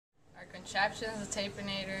contraption is a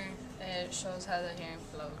Tapinator. It shows how the hearing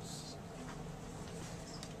flows.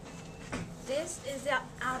 This is the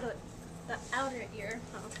outer ear.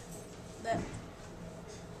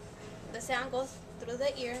 The sound goes through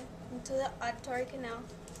the ear into the auditory canal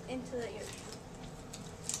into the ear.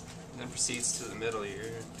 Then proceeds to the middle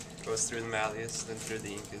ear, goes through the malleus, then through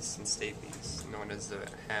the incus and stapes, known as the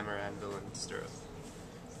hammer, anvil, and stirrup.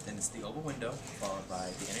 Then it's the oval window, followed by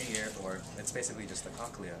the inner ear, or it's basically just the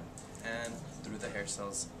cochlea, and through the hair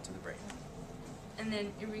cells to the brain. And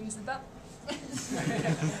then it rings the bell.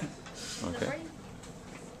 Okay.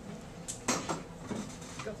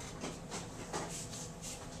 Go.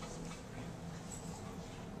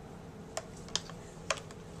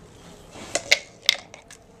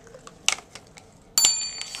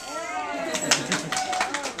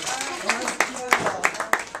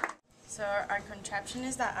 So our contraption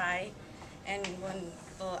is the eye, and when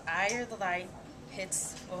the eye or the light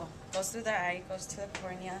goes through the eye, goes to the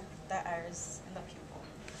cornea, the iris, and the pupil.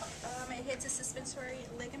 It hits a suspensory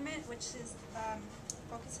ligament, which is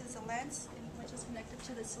focuses the lens, which is connected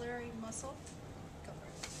to the ciliary muscle. Go for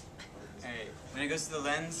it. Alright, when it goes to the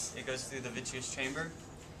lens, it goes through the vitreous chamber,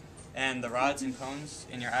 and the rods and cones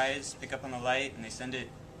in your eyes pick up on the light, and they send it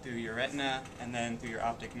through your retina, and then through your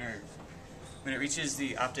optic nerve. When it reaches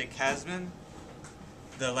the optic chiasm,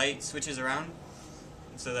 the light switches around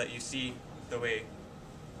so that you see the way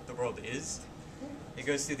the world is. It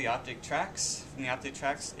goes through the optic tracts. From the optic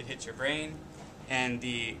tracts, it hits your brain, and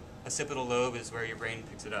the occipital lobe is where your brain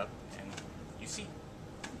picks it up and you see.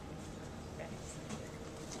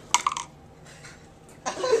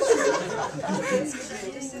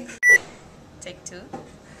 Take two.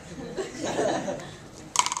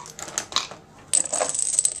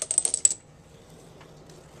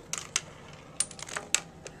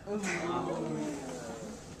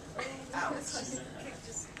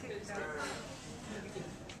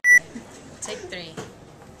 Take three.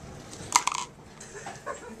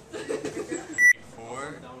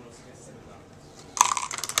 4.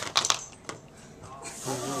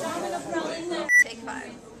 Take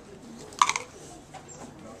 5.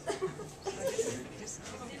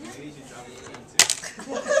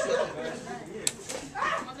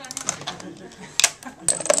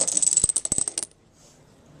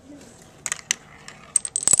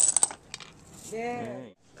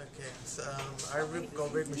 Okay, so our Rube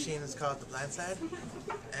Goldberg machine is called the Blindside,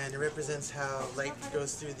 and it represents how light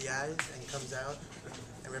goes through the eyes and comes out.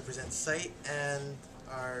 It represents sight and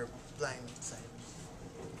our blind sight.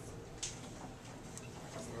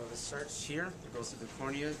 Well, it starts here, it goes to the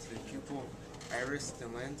cornea, to the pupil, iris, the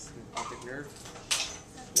lens, and optic nerve.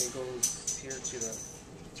 Then it goes here to the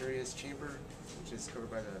vitreous chamber, which is covered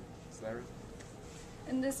by the sclera.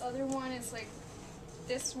 And this other one is like,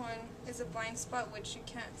 this one is a blind spot which you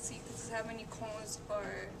can't see because it doesn't have any cones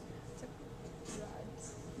or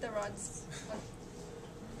rods. The rods.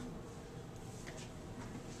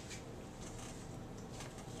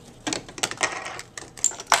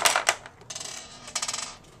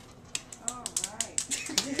 Alright.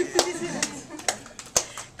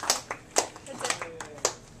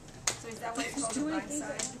 So is that what it's called, the blind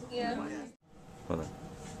side? Yeah. Hold on.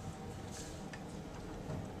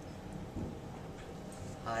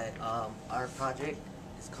 Hi, our project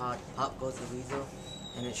is called Goes the Weasel,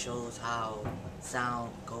 and it shows how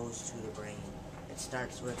sound goes to the brain. It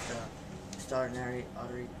starts with the extraordinary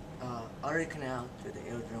artery canal to the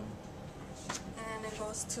eardrum. And it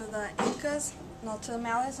goes to the incus, no, to the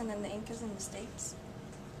malleus, and then the incus and the stapes.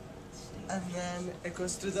 And then it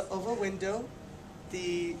goes through the oval window,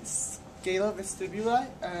 the scala vestibuli,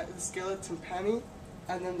 the scala tympani,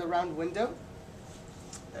 and then the round window.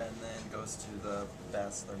 And then goes to the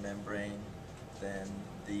basilar membrane, then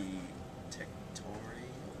the tectorial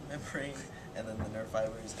membrane, and then the nerve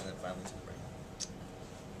fibers, and then finally to the brain.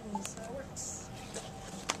 And so it works.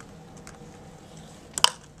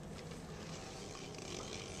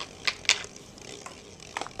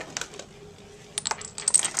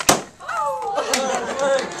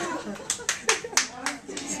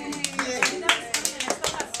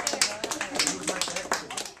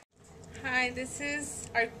 Hi, this is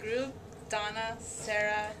our group, Donna,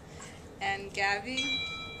 Sarah, and Gabby,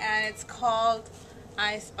 and it's called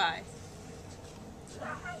I Spy.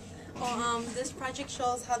 Well, this project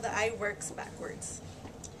shows how the eye works backwards.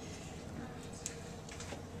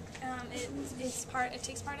 It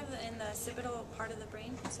takes part in the occipital part of the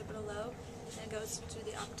brain, occipital lobe, and it goes to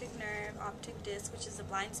the optic nerve, optic disc, which is the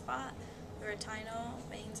blind spot, the retinal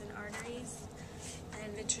veins and arteries,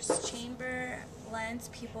 and vitreous chamber, lens,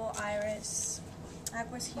 pupil, iris,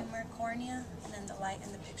 aqueous humor, cornea, and then the light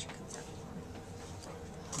and the picture comes out.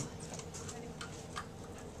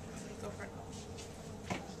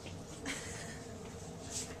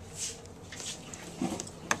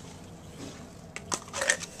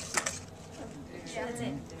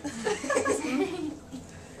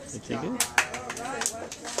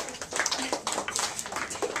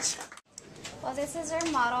 Well, this is our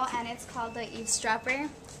model, and it's called the eavesdropper.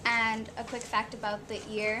 And a quick fact about the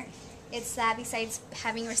ear, it's that besides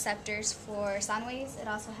having receptors for sound waves, it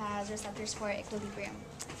also has receptors for equilibrium.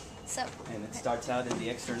 So. And it starts out in the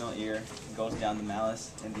external ear, goes down the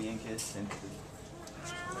malleus and the incus, and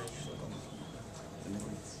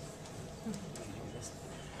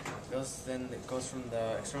Then it goes from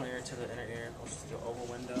the external ear to the inner ear, goes through the oval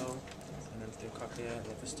window, and then through cochlea,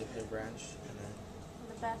 the vestibular branch, and then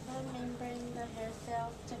The backbone membrane, the hair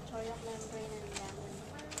cell, pectoral membrane, and ganglion.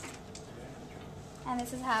 And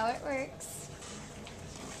this is how it works.